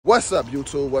What's up,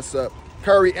 YouTube? What's up?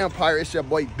 Curry Empire, it's your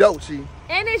boy Dochi.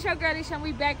 And it's your girl, Isha.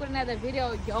 We back with another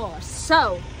video, y'all.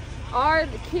 So, our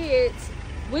kids,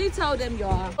 we told them,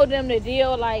 y'all, the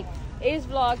deal, like, it's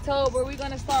Vlogtober. We're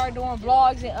going to start doing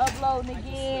vlogs and uploading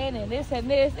again and this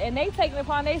and this. And they taking it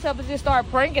upon themselves to just start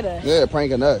pranking us. Yeah,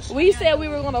 pranking us. We said we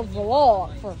were going to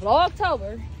vlog for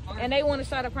Vlogtober, and they want to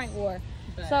start a prank war.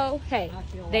 So, hey,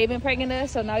 they've been pranking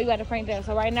us, so now we got to prank them.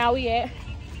 So, right now we at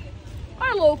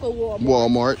our local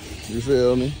Walmart. You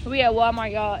feel me? We at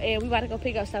Walmart, y'all, and we about to go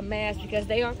pick up some masks because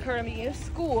they are currently in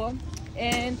school,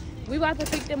 and we about to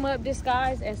pick them up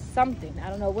disguised as something. I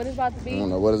don't know what it's about to be. I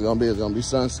don't know what it's gonna be. It's gonna be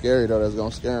something scary though. That's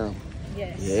gonna scare them.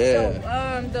 Yes.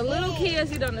 Yeah. So the little kids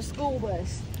get on the school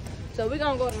bus, so we're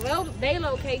gonna go to their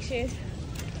location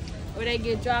where they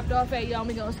get dropped off at, y'all.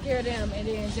 We gonna scare them, and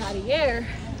then JAHDIAR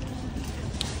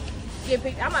get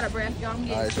picked. I'm out of breath, y'all.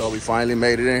 All right, so we finally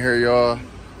made it in here, y'all.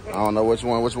 I don't know which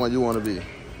one you want to be.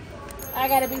 I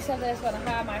gotta be something that's gonna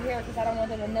hide my hair because I don't want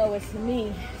them to know it's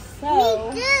me.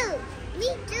 So. Me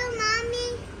too,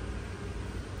 Mommy.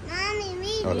 Mommy,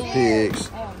 me too. Oh, the pigs.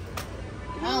 Oh.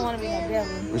 I don't want to be no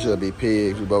devil. We should be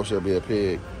pigs. We both should be a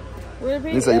pig. We're the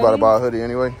pigs. You say you about to buy a hoodie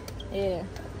anyway? Yeah.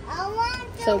 I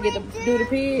want to So do the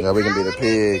pigs. Yeah, we can be the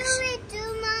pigs.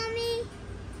 Mommy.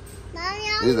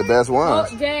 Mommy, These are the best ones.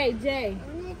 Oh, Jay.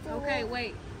 Okay,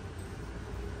 wait.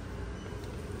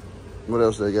 What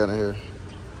else they got in here?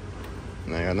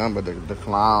 They got nothing but the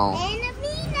clown and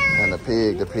AMINA. and the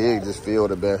pig. The pig just feel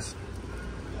the best.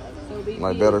 So be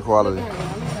Like pigs. better quality. Look at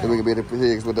her. Then we can be the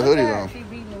pigs with the hoodies on. She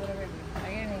beating me with her. I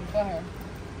ain't even for her.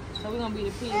 So we're gonna be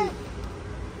the pigs.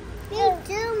 Me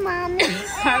too, Mommy. We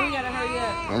gotta hurry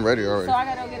up. I'm ready already. So I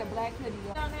gotta go get a black hoodie.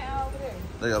 Down there over there.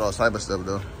 They got all type of stuff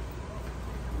though.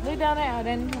 Look down there.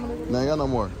 Then you come look at They ain't got no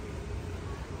more.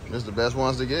 It's the best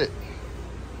ones to get.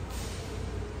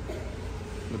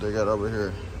 What they got over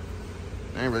here?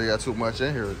 They ain't really got too much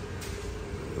in here.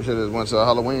 We should have went to a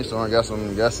Halloween store and got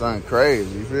something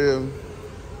crazy. You feel me?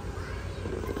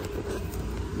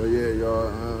 But yeah, y'all,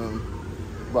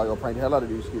 about to go prank the hell out of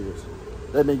these kids.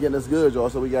 They've been getting us good, y'all,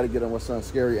 so we got to get them with something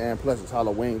scary. And plus it's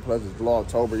Halloween, plus it's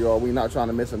Vlogtober, y'all. We not trying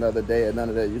to miss another day or none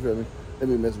of that. You feel me? If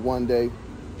we miss one day.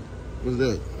 What's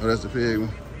that? Oh, that's the pig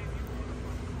one.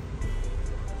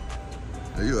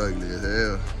 Hey, you ugly as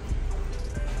hell.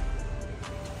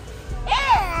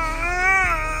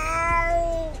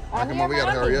 Come on, we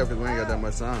gotta hurry up because we ain't got that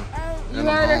much time. And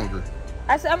I'm hungry.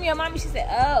 I said, I'm your mommy. She said,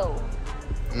 oh.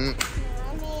 Mommy,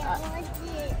 I want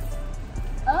it.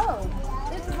 Oh,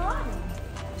 it's mommy.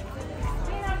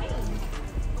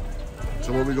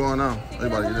 So what we going on? They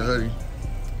about to get a hoodie.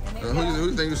 Who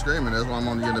you think you screaming? That's why I'm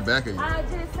only in the back of you. I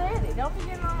just said it. Don't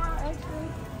forget my extra.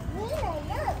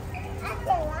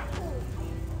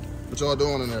 What y'all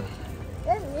doing in there?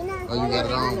 Oh, you got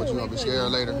it on, but you gonna be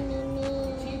scared later.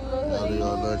 Yeah, they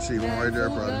got a little cheap one right there,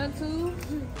 probably.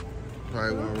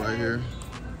 Probably one right here.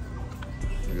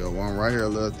 You got one right here, a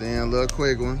little thin, little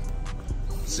quick one.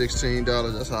 $16.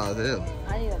 That's high as hell.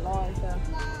 I need a large though.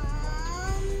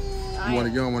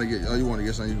 You don't want to get? Oh, you want to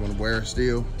get something you want to wear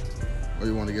still, or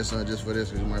you want to get something just for this?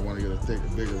 Because you might want to get a thicker,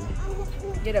 bigger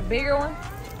one. Get a bigger one.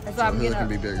 That's why So I'm the hood getting can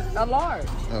be bigger. a large.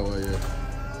 Oh well, yeah.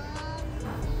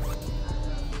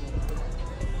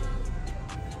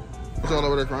 What's all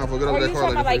over there crying for? Get over Or that you car.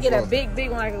 talking about like like get a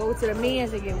big one, like go to the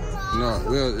men's and get one? No,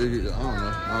 well, I don't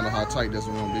know. I don't know how tight this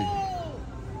one gonna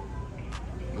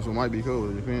be. This one might be cool.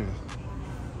 It depends.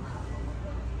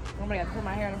 I'm gonna have to put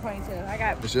my hair in a ponytail. I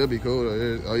got. It should be cool.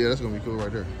 Oh yeah, that's gonna be cool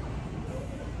right there.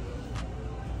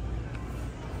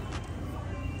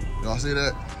 Y'all see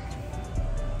that?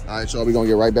 All right, y'all. We gonna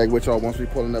get right back with y'all once we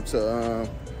pulling up to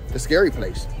the scary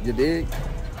place. You dig?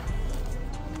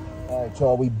 All right,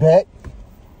 y'all. We back.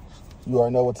 You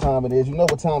already know what time it is. You know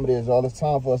what time it is, y'all. It's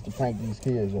time for us to prank these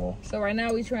kids, y'all. So right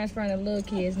now we transferring the little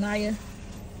kids. Naya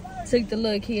took the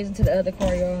little kids into the other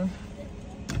car, y'all,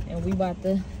 and we about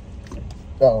to.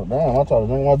 Oh damn! I tried to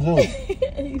drink my juice.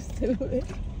 You stupid.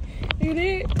 You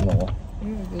did? No.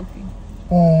 You were goofy.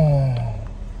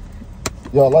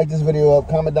 Y'all like this video up.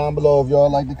 Comment down below if y'all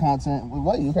like the content.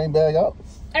 Wait, you can't bag out?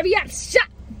 AMIYAH, shut.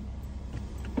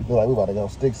 Feel like we about to go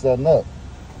stick something up.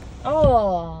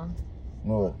 Oh.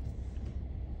 What?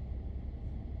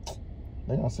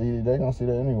 They gonna see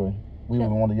that anyway. We would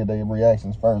want to get their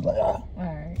reactions first, like ah.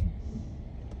 Alright.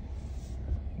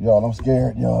 Y'all, I'm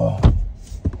scared, y'all.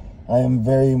 I am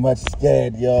very much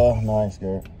scared, y'all. No, I ain't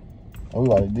scared. Oh,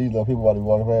 these little people about to be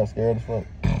walking past scared as fuck.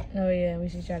 Oh yeah, we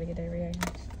should try to get their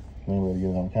reactions. We ain't ready to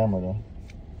get it on camera though.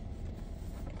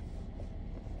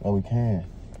 Oh, we can.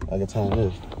 I can turn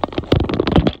this.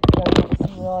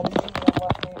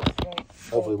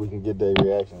 Hopefully we can get their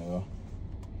reaction, y'all.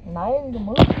 Now you need to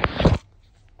move.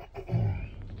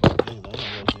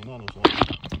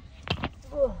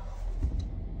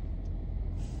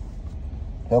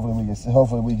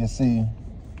 Hopefully we can see.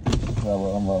 Yeah,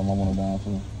 well, I'm one down too.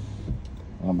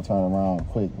 And I'm gonna turn around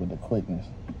quick with the quickness.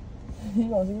 You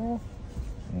gonna see that?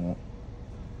 Yeah.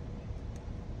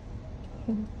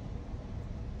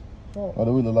 Oh,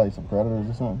 do we look like some predators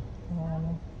or something? I don't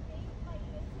know.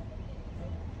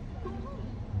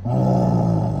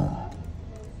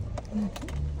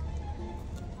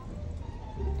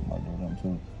 Might do them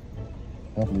too.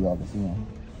 Hopefully y'all can see them.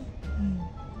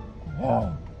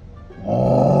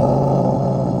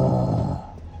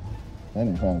 They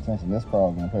ain't paying attention. This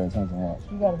crowd's gonna pay attention. Watch.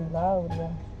 You gotta be loud with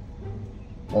them.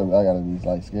 I gotta be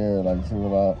like scared, like super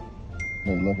loud.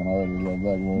 They looking already, little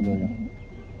black boy looking.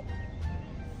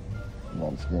 You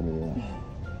gotta scare the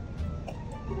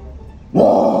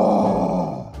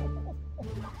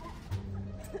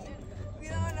We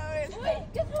don't know it. Wait,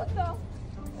 guess what though?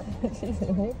 She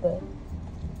said, what the?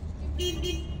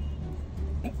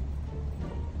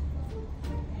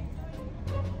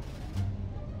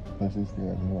 She's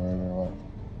scared. She's right there, watch.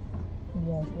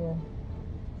 Yeah, sure.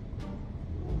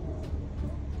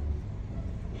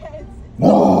 No!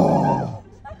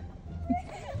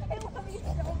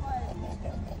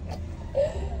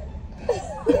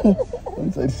 Let me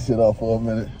take this shit off for a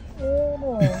minute.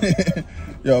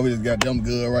 Yo, we just got them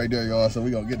good right there, y'all. So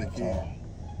we gonna get the kid.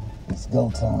 It's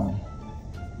go time.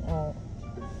 Alright.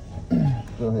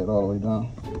 Go ahead all the way down.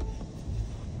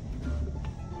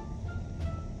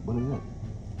 What is that?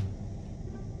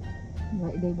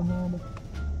 Right there behind us.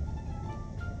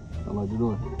 I like you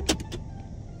doing.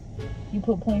 You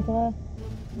put 0.5?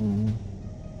 Mm-hmm.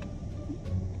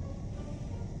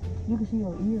 You can see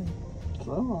your ears.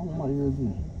 So I don't know what my ears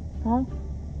in. Huh?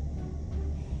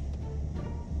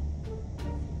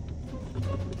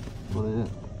 What is that?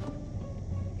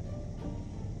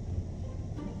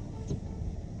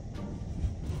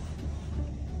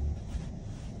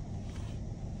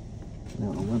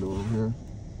 Yeah, the window over here.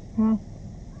 Huh?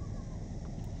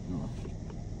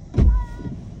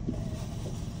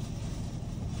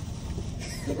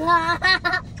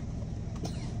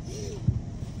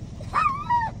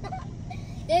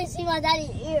 They see my daddy's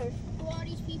ears. Who are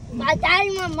these people? My daddy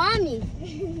and my mommy.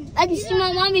 I can see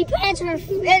my mommy pants and her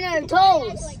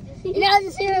toes. And I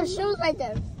can see her shoes right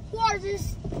there. Who are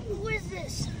this? Who is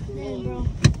this? Man, bro.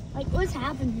 Like, what's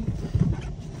happening?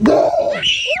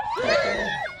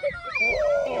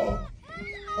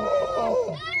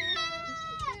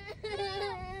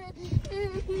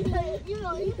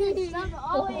 You can stop it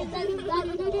all the way inside the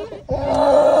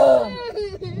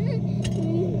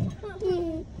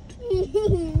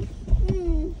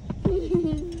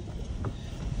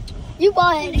You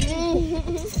bald-headed.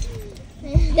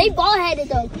 They bald-headed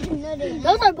though. No,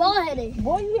 those are bald-headed.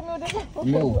 Boy, you hit me with that.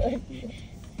 No.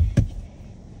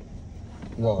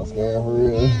 You all scared for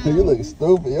real. You look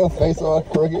stupid. Your face all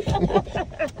crooked.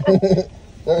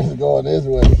 They're just going this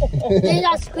way. They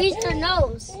got squeezed their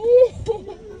nose.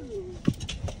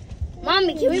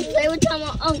 Mommy, can we play with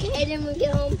Uncle Hayden when we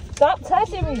get home? Stop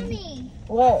touching me.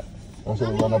 What? I should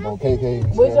have run up on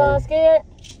KK. Was y'all scared?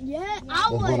 Yeah, I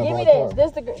was. Give me this.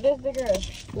 This the girl.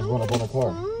 Let's run up on the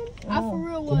car. I for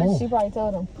real Come on. was. She probably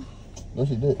told him. No,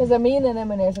 she did. Because Amina and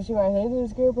them in there, so she probably said, "This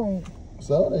is a scared prank."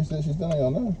 So they said she still ain't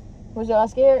gonna know. Was y'all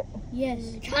scared?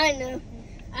 Yes, kind of.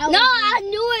 No, I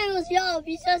knew it was y'all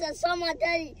because I saw my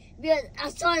daddy, because I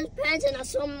saw his pants and I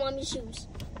saw my mommy's shoes.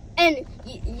 And,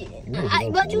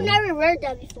 but you never read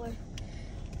that before.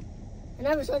 I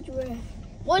never thought you read.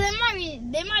 Well, they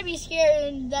might be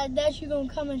scared that you're going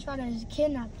to come and try to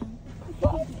kidnap them.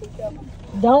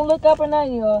 Don't look up or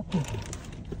nothing, y'all.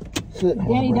 Shit.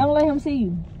 Danny, don't let him see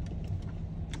you.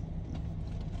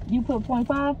 You put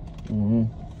 0.5? Mm-hmm.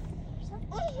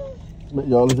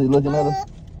 Y'all, is he looking at us?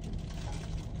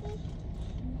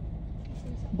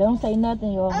 Don't say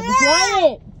nothing, y'all. Be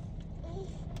quiet.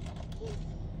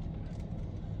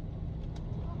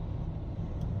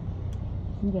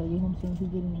 You gotta get him soon as he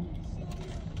get in.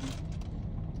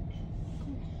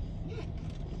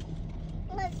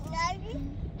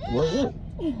 What is it?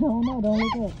 Oh no, don't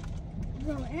look up.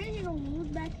 Bro, and you don't look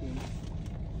back here.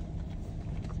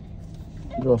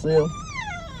 You gonna see him?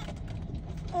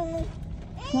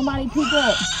 Somebody peek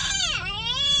up.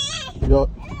 Yo.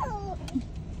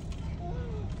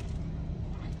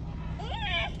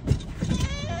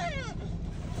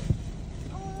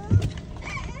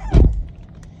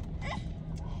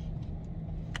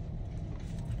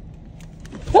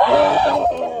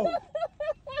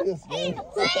 Yes, man.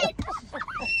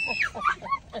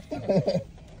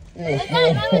 Yes,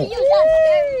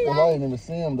 man. didn't even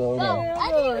see him though.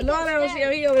 No, I never see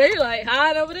him. He over there, like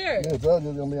hide over there. Yeah, told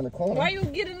you he was gonna be in the corner. Why you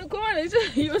get in the corner?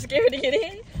 You was scared to get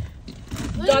in?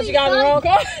 Thought you got in the wrong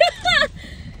car?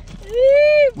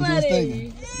 What you was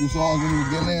thinking? You saw him when he was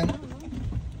getting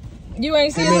in? You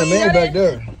ain't see him? The man back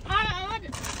there.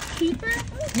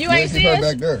 You ain't see us?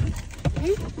 Back there.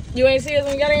 You ain't see us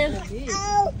when we got in?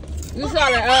 You saw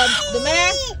the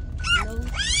man?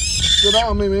 Sit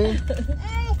down, me, man.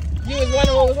 You was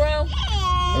wondering what was wrong?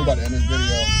 We about to end this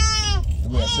video.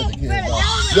 We gotta sit the kids down.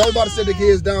 Y'all about to sit the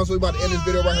kids down, so we about to end this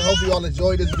video right here. Hopefully y'all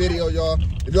enjoyed this video, y'all.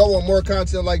 If y'all want more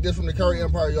content like this from the Curry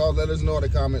Empire, y'all let us know in the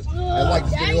comments. And like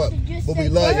this video up. But we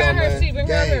love y'all, man.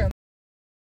 Gang.